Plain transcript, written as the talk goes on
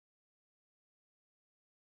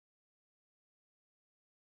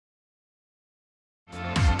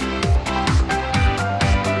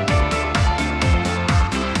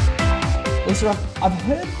So I've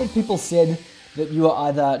heard that people said that you were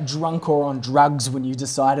either drunk or on drugs when you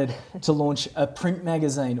decided to launch a print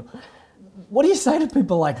magazine. What do you say to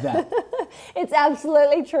people like that? It's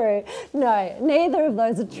absolutely true. No, neither of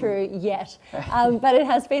those are true yet. But it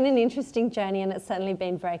has been an interesting journey, and it's certainly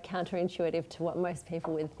been very counterintuitive to what most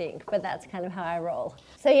people would think. But that's kind of how I roll.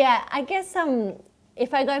 So yeah, I guess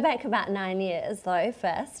if I go back about 9 years though,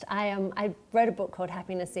 first, I wrote a book called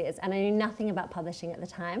Happiness Is, and I knew nothing about publishing at the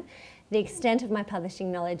time. The extent of my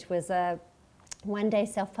publishing knowledge was a one-day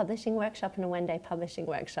self-publishing workshop and a one-day publishing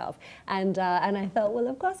workshop, and I thought, well,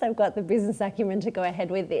 of course I've got the business acumen to go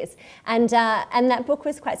ahead with this, and that book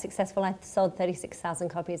was quite successful. I sold 36,000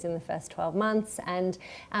 copies in the first 12 months, and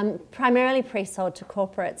primarily pre-sold to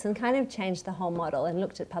corporates, and kind of changed the whole model and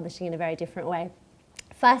looked at publishing in a very different way.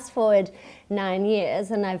 Fast forward 9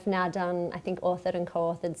 years, and I've now done, I think, authored and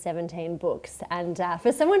co-authored 17 books, and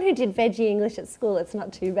for someone who did veggie English at school, it's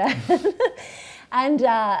not too bad. And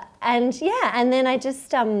yeah, and then I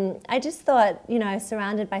just thought, you know,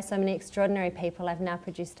 surrounded by so many extraordinary people, I've now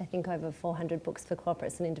produced, I think, over 400 books for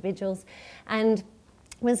corporates and individuals, and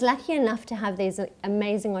was lucky enough to have these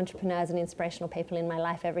amazing entrepreneurs and inspirational people in my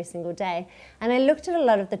life every single day. And I looked at a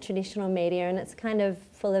lot of the traditional media, and it's kind of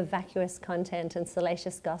full of vacuous content and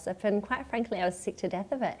salacious gossip, and quite frankly, I was sick to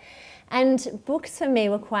death of it. And books for me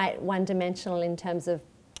were quite one-dimensional in terms of,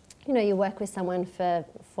 you know, you work with someone for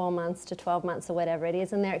 4 months to 12 months or whatever it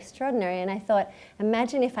is, and they're extraordinary. And I thought,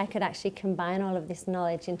 imagine if I could actually combine all of this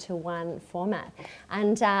knowledge into one format.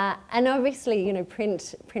 And obviously, you know,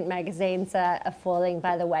 print magazines are falling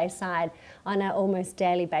by the wayside on an almost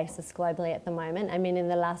daily basis globally at the moment. I mean, in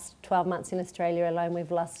the last 12 months in Australia alone,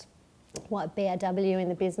 we've lost, what, BRW in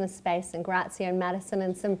the business space, and Grazia and Madison,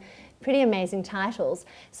 and some pretty amazing titles.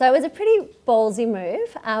 So it was a pretty ballsy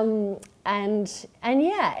move, and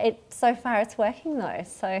yeah, so far it's working though.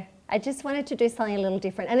 So I just wanted to do something a little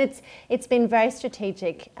different, and it's been very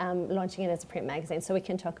strategic launching it as a print magazine. So we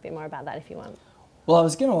can talk a bit more about that if you want. Well, I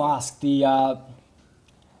was going to ask,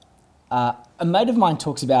 a mate of mine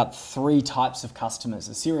talks about 3 types of customers,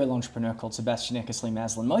 a serial entrepreneur called Sebastian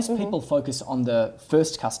Eckersley-Maslin. Most people focus on the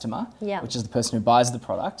first customer, which is the person who buys the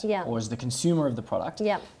product, or is the consumer of the product.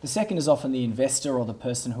 The second is often the investor or the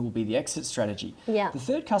person who will be the exit strategy. The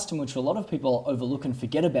third customer, which a lot of people overlook and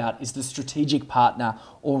forget about, is the strategic partner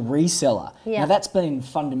or reseller. Now, that's been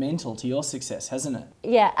fundamental to your success, hasn't it?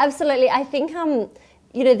 Yeah, absolutely. I think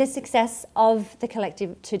you know, the success of the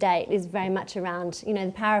collective to date is very much around, you know,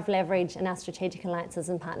 the power of leverage and our strategic alliances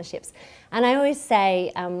and partnerships. And I always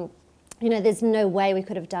say, you know, there's no way we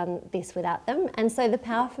could have done this without them. And so the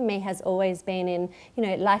power for me has always been in, you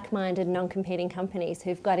know, like-minded, non-competing companies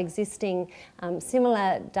who've got existing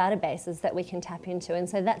similar databases that we can tap into. And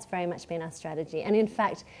so that's very much been our strategy. And in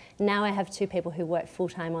fact, now I have 2 people who work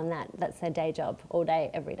full-time on that. That's their day job, all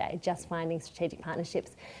day, every day, just finding strategic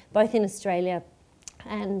partnerships, both in Australia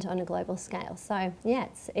and on a global scale. So yeah,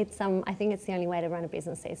 I think it's the only way to run a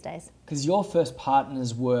business these days. Because your first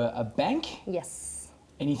partners were a bank? Yes.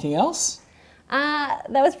 Anything else? That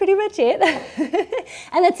was pretty much it.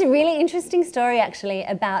 And that's a really interesting story actually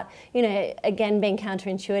about, you know, again, being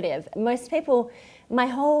counterintuitive. Most people, my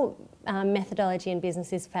whole methodology in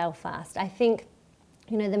business is fail fast. I think,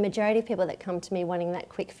 you know, the majority of people that come to me wanting that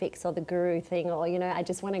quick fix or the guru thing, or, you know, I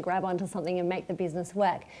just want to grab onto something and make the business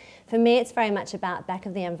work. For me, it's very much about back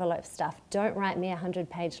of the envelope stuff. Don't write me a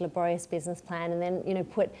 100-page laborious business plan and then, you know,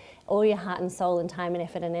 put all your heart and soul and time and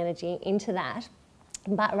effort and energy into that,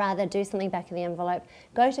 but rather do something back of the envelope,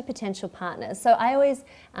 go to potential partners. So I always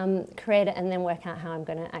create it and then work out how I'm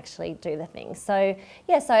going to actually do the thing. So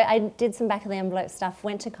yeah, so I did some back of the envelope stuff,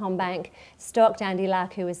 went to CommBank, stalked Andy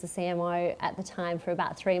Lark, who was the CMO at the time, for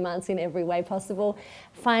about 3 months in every way possible.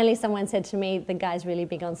 Finally, someone said to me, the guy's really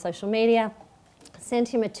big on social media. Sent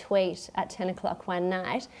him a tweet at 10 o'clock one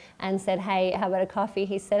night and said, hey, how about a coffee?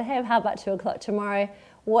 He said, hey, how about 2 o'clock tomorrow?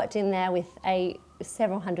 Walked in there with a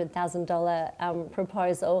several $100,000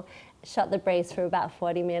 proposal, shot the breeze for about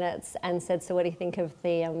 40 minutes and said, so what do you think of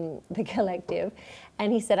the collective?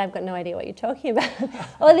 And he said, I've got no idea what you're talking about.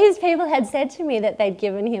 All these people had said to me that they'd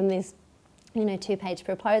given him this, you know, 2-page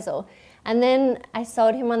proposal. And then I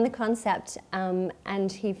sold him on the concept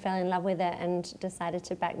and he fell in love with it and decided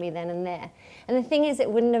to back me then and there. And the thing is, it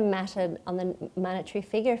wouldn't have mattered on the monetary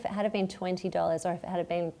figure if it had been $20 or if it had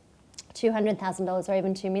been $200,000 or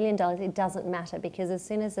even $2 million. It doesn't matter, because as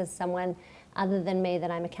soon as there's someone other than me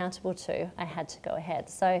that I'm accountable to, I had to go ahead.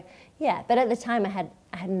 So yeah, but at the time I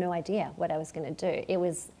had no idea what I was going to do. It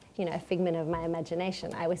was, you know, a figment of my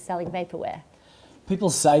imagination. I was selling vaporware. People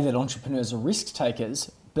say that entrepreneurs are risk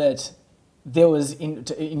takers, but there was,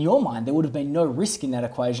 in your mind, there would have been no risk in that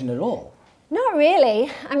equation at all. Not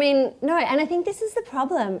really. I mean, no, and I think this is the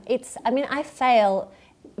problem. I fail.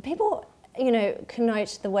 People,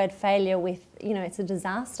 connote the word failure with, it's a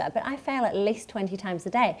disaster, but I fail at least 20 times a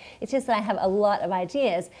day. It's just that I have a lot of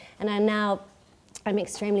ideas, and I'm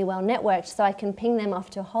extremely well networked, so I can ping them off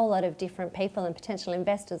to a whole lot of different people and potential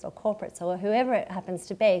investors or corporates or whoever it happens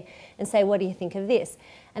to be and say, what do you think of this?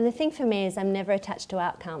 And the thing for me is I'm never attached to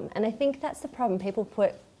outcome. And I think that's the problem. People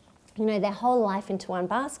put their whole life into one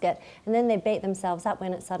basket, and then they beat themselves up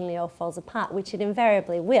when it suddenly all falls apart, which it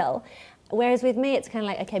invariably will. Whereas with me, it's kind of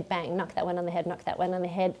like, okay, bang, knock that one on the head, knock that one on the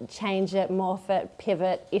head, change it, morph it,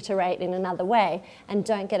 pivot, iterate in another way, and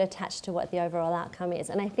don't get attached to what the overall outcome is.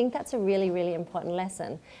 And I think that's a really, really important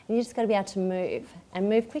lesson. And you just got to be able to move, and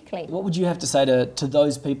move quickly. What would you have to say to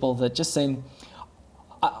those people that just seem...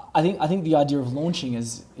 I think the idea of launching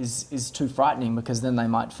is too frightening, because then they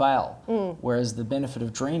might fail. Whereas the benefit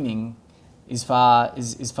of dreaming is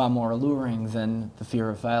far more alluring than the fear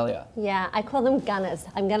of failure. Yeah, I call them gunners.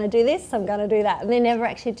 I'm going to do this, I'm going to do that, and they never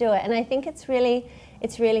actually do it. And I think it's really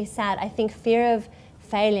sad. I think fear of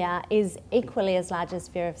failure is equally as large as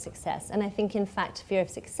fear of success. And I think, in fact, fear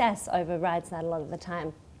of success overrides that a lot of the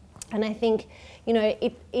time. And I think,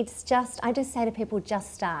 it's just, I just say to people,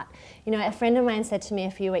 just start. A friend of mine said to me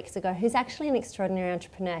a few weeks ago, who's actually an extraordinary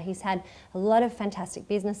entrepreneur. He's had a lot of fantastic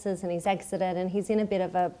businesses and he's exited, and he's in a bit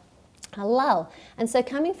of a lull. And so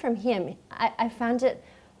coming from him, I found it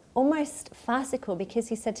almost farcical, because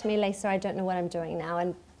he said to me, Lisa, I don't know what I'm doing now.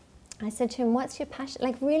 And I said to him, what's your passion?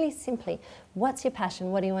 Like, really simply, what's your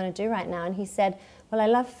passion? What do you want to do right now? And he said, well, I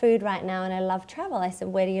love food right now and I love travel. I said,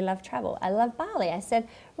 where do you love travel? I love Bali. I said,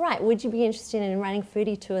 right, would you be interested in running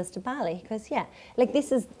foodie tours to Bali? He goes, yeah. Like,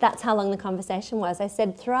 that's how long the conversation was. I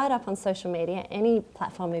said, throw it up on social media, any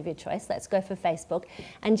platform of your choice. Let's go for Facebook,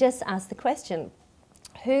 and just ask the question,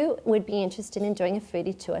 who would be interested in doing a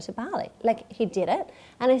foodie tour to Bali? Like, he did it.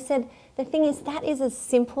 And I said, the thing is, that is as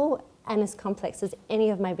simple and as complex as any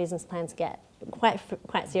of my business plans get,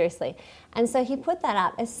 quite seriously. And so he put that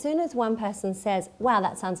up. As soon as one person says, wow,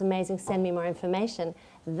 that sounds amazing, send me more information,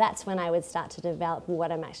 that's when I would start to develop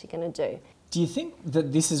what I'm actually going to do. Do you think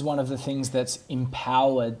that this is one of the things that's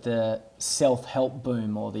empowered the self-help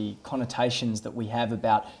boom, or the connotations that we have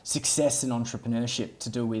about success and entrepreneurship to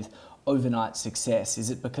do with overnight success? Is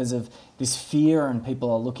it because of this fear and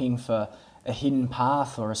people are looking for a hidden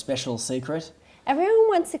path or a special secret? Everyone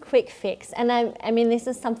wants a quick fix. And I mean, this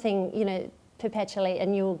is something, perpetually,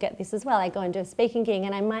 and you'll get this as well. I go and do a speaking gig,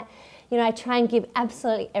 and I might, I try and give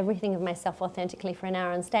absolutely everything of myself authentically for an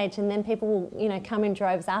hour on stage, and then people will, come in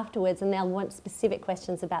droves afterwards, and they'll want specific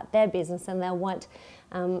questions about their business, and they'll want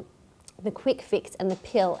the quick fix and the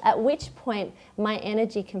pill, at which point my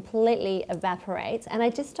energy completely evaporates, and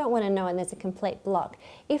I just don't want to know, and there's a complete block.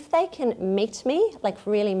 If they can meet me, like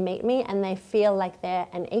really meet me, and they feel like they're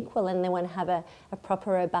an equal and they want to have a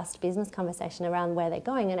proper, robust business conversation around where they're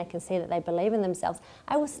going, and I can see that they believe in themselves,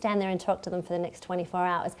 I will stand there and talk to them for the next 24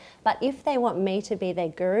 hours. But if they want me to be their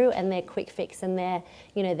guru and their quick fix and their,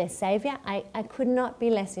 their savior, I could not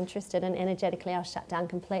be less interested, and energetically I'll shut down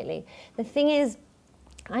completely. The thing is,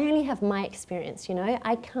 I only have my experience,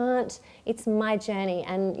 I can't, it's my journey,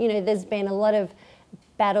 and there's been a lot of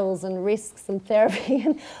battles and risks and therapy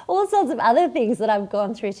and all sorts of other things that I've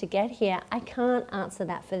gone through to get here. I can't answer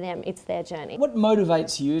that for them, it's their journey. What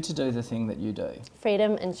motivates you to do the thing that you do?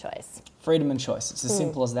 Freedom and choice. Freedom and choice, it's as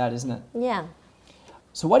simple as that, isn't it? Yeah.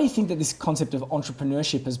 So why do you think that this concept of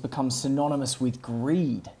entrepreneurship has become synonymous with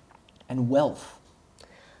greed and wealth?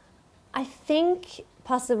 I think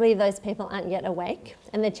possibly those people aren't yet awake,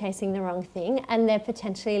 and they're chasing the wrong thing, and they're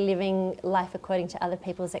potentially living life according to other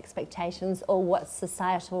people's expectations, or what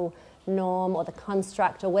societal norm or the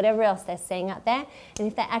construct or whatever else they're seeing out there. And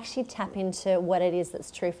if they actually tap into what it is that's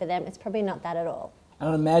true for them, it's probably not that at all. And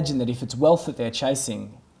I'd imagine that if it's wealth that they're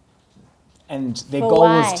chasing and their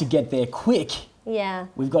goal is to get there quick, yeah,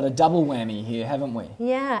 we've got a double whammy here, haven't we?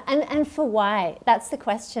 Yeah, and for why? That's the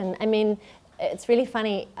question. I mean, it's really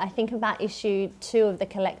funny. I think about issue 2 of the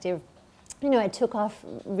collective. It took off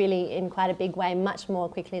really in quite a big way, much more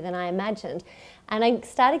quickly than I imagined. And I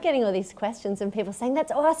started getting all these questions and people saying,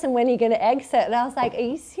 that's awesome, when are you going to exit? And I was like, are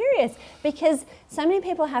you serious? Because so many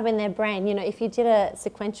people have in their brain, if you did a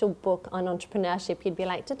sequential book on entrepreneurship, you'd be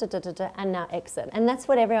like, da, da, da, da, da, and now exit. And that's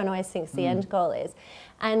what everyone always thinks the end goal is.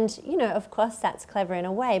 And, of course, that's clever in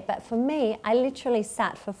a way. But for me, I literally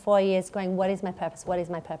sat for 4 years going, what is my purpose? What is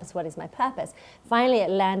my purpose? What is my purpose? Finally, it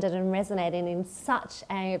landed and resonated in such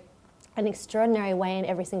an extraordinary way in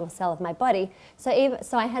every single cell of my body. So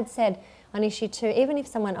I had said on issue 2, even if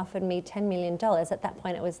someone offered me $10 million, at that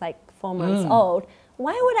point it was like 4 months old,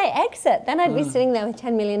 why would I exit? Then I'd be sitting there with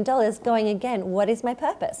 $10 million going, again, what is my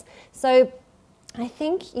purpose? So I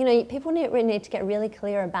think, you know, people need to get really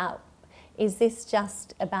clear about, is this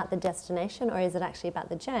just about the destination or is it actually about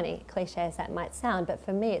the journey? Cliche as that might sound, but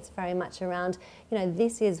for me it's very much around, you know,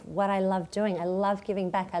 this is what I love doing. I love giving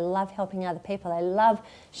back. I love helping other people. I love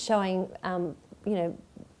showing, you know,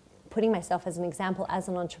 putting myself as an example as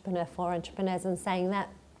an entrepreneur for entrepreneurs and saying that,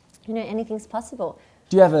 you know, anything's possible.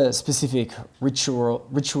 Do you have a specific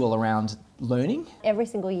ritual around learning? Every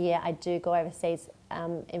single year I do go overseas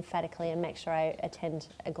emphatically and make sure I attend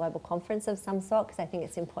a global conference of some sort, because I think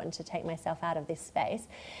it's important to take myself out of this space.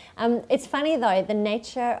 It's funny though, the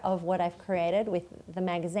nature of what I've created with the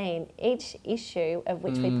magazine, each issue of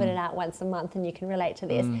which we put it out once a month, and you can relate to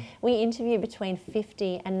this, we interview between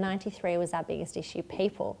 50 and 93 was our biggest issue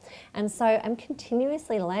people. And so I'm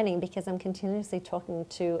continuously learning because I'm continuously talking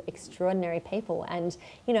to extraordinary people, and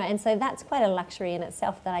you know, and so that's quite a luxury in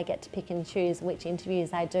itself, that I get to pick and choose which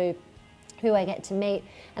interviews I do, who I get to meet.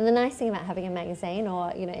 And the nice thing about having a magazine,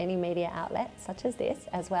 or you know, any media outlet such as this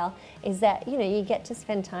as well, is that you know, you get to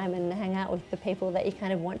spend time and hang out with the people that you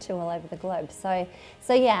kind of want to all over the globe. So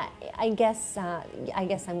yeah, I guess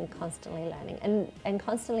I'm constantly learning and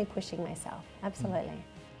constantly pushing myself. Absolutely.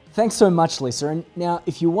 Thanks so much, Lisa. And now,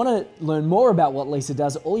 if you want to learn more about what Lisa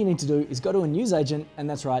does, all you need to do is go to a newsagent, and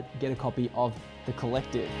that's right, get a copy of The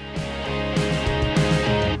Collective.